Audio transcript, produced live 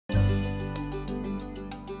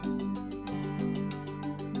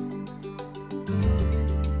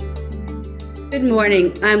Good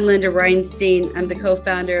morning. I'm Linda Reinstein. I'm the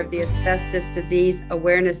co-founder of the Asbestos Disease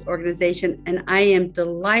Awareness Organization, and I am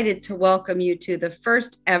delighted to welcome you to the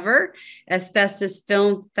first ever Asbestos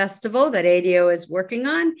Film Festival that ADAO is working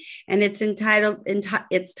on, and it's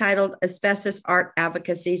titled Asbestos Art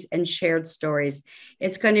Advocacies and Shared Stories.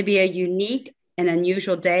 It's going to be a unique and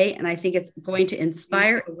unusual day, and I think it's going to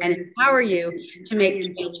inspire and empower you to make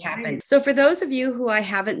change happen. So for those of you who I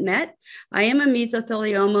haven't met, I am a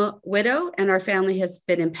mesothelioma widow, and our family has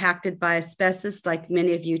been impacted by asbestos like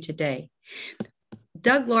many of you today.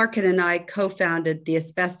 Doug Larkin and I co-founded the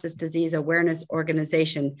Asbestos Disease Awareness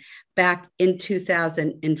Organization back in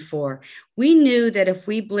 2004. We knew that if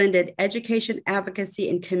we blended education, advocacy,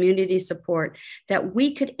 and community support, that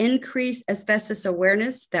we could increase asbestos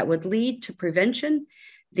awareness that would lead to prevention,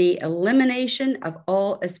 the elimination of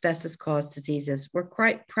all asbestos-caused diseases. We're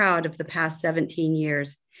quite proud of the past 17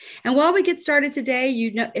 years. And while we get started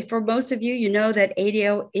today, for most of you, you know that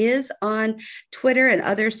ADAO is on Twitter and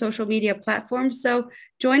other social media platforms. So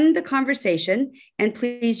join the conversation and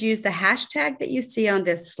please use the hashtag that you see on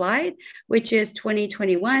this slide, which is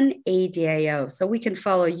 2021 ADAO. So we can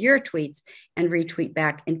follow your tweets and retweet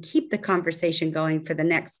back and keep the conversation going for the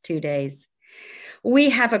next 2 days.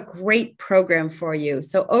 We have a great program for you.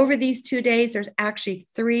 So over these 2 days, there's actually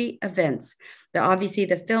 3 events. Obviously,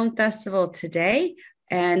 the film festival today,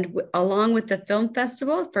 and along with the film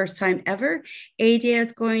festival, first time ever, ADA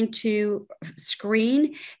is going to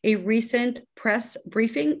screen a recent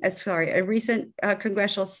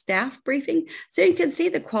congressional staff briefing, so you can see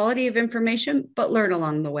the quality of information, but learn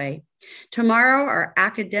along the way. Tomorrow, our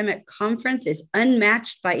academic conference is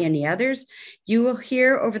unmatched by any others. You will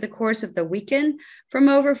hear over the course of the weekend from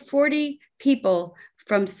over 40 people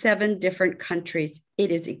from 7 different countries.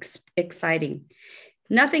 It is exciting.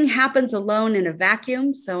 Nothing happens alone in a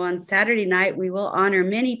vacuum. So on Saturday night, we will honor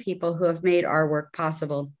many people who have made our work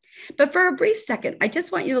possible. But for a brief second, I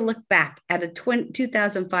just want you to look back at a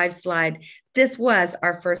 2005 slide. This was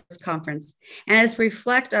our first conference. And as we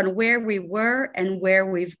reflect on where we were and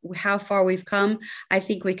how far we've come, I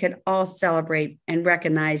think we can all celebrate and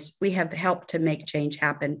recognize we have helped to make change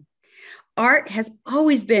happen. Art has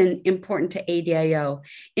always been important to ADAO.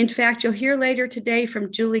 In fact, you'll hear later today from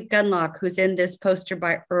Julie Gunlock, who's in this poster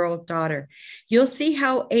by Earl Daughter. You'll see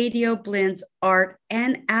how ADAO blends art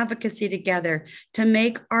and advocacy together to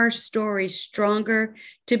make our stories stronger,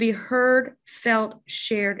 to be heard, felt,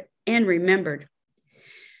 shared, and remembered.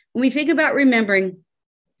 When we think about remembering,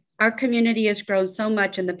 our community has grown so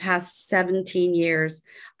much in the past 17 years.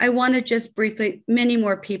 I want to just briefly, many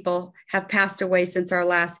more people have passed away since our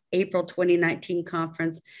last April 2019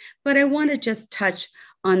 conference, but I want to just touch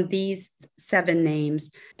on these 7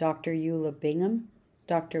 names: Dr. Eula Bingham,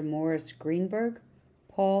 Dr. Morris Greenberg,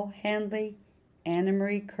 Paul Handley, Anna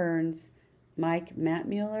Marie Kearns, Mike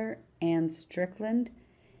Mattmuller, Ann Strickland,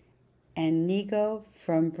 and Nigo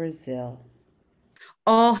from Brazil.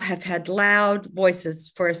 All have had loud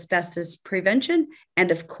voices for asbestos prevention and,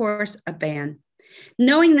 of course, a ban.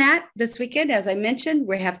 Knowing that this weekend, as I mentioned,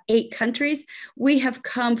 we have 8 countries. We have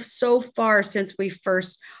come so far since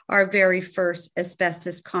our very first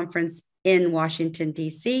asbestos conference in Washington,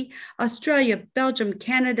 D.C., Australia, Belgium,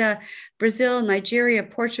 Canada, Brazil, Nigeria,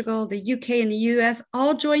 Portugal, the UK, and the U.S.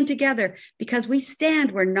 all joined together because we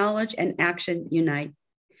stand where knowledge and action unite.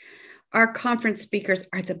 Our conference speakers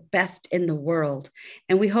are the best in the world,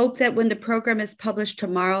 and we hope that when the program is published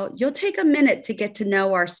tomorrow, you'll take a minute to get to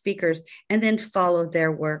know our speakers and then follow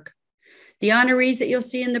their work. The honorees that you'll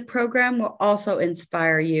see in the program will also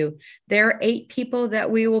inspire you. There are 8 people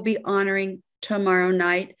that we will be honoring tomorrow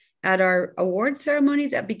night at our award ceremony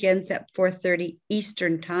that begins at 4:30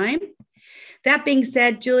 Eastern Time. That being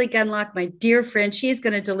said, Julie Gunlock, my dear friend, she is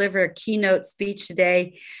going to deliver a keynote speech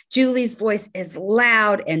today. Julie's voice is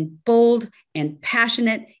loud and bold and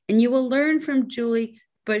passionate, and you will learn from Julie,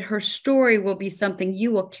 but her story will be something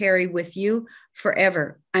you will carry with you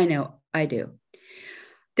forever. I know I do.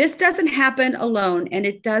 This doesn't happen alone, and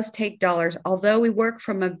it does take dollars. Although we work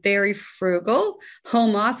from a very frugal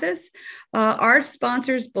home office, our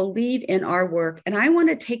sponsors believe in our work. And I want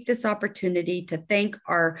to take this opportunity to thank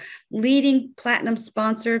our leading platinum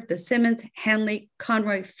sponsor, the Simmons Hanley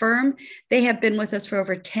Conroy firm. They have been with us for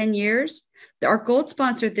over 10 years. Our gold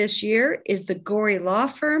sponsor this year is the Gorey Law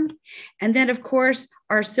Firm. And then, of course,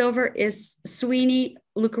 our silver is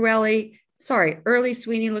Early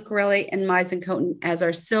Sweeney Lucarelli and Mize & Coton as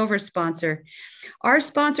our silver sponsor. Our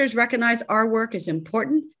sponsors recognize our work is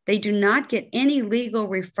important. They do not get any legal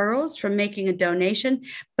referrals from making a donation,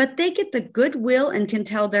 but they get the goodwill and can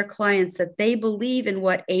tell their clients that they believe in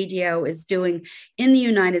what ADAO is doing in the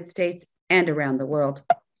United States and around the world.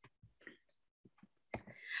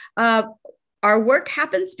 Uh, our work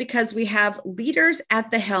happens because we have leaders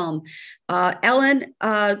at the helm. Ellen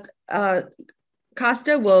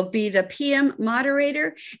Costa will be the PM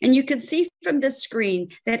moderator. And you can see from the screen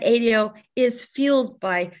that ADAO is fueled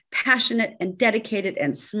by passionate and dedicated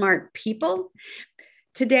and smart people.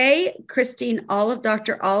 Today,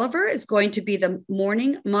 Dr. Oliver is going to be the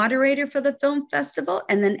morning moderator for the film festival,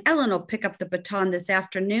 and then Ellen will pick up the baton this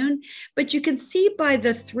afternoon. But you can see by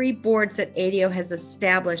the 3 boards that ADAO has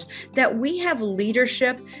established that we have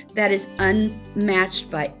leadership that is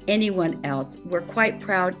unmatched by anyone else. We're quite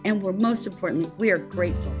proud, and most importantly, we are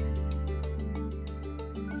grateful.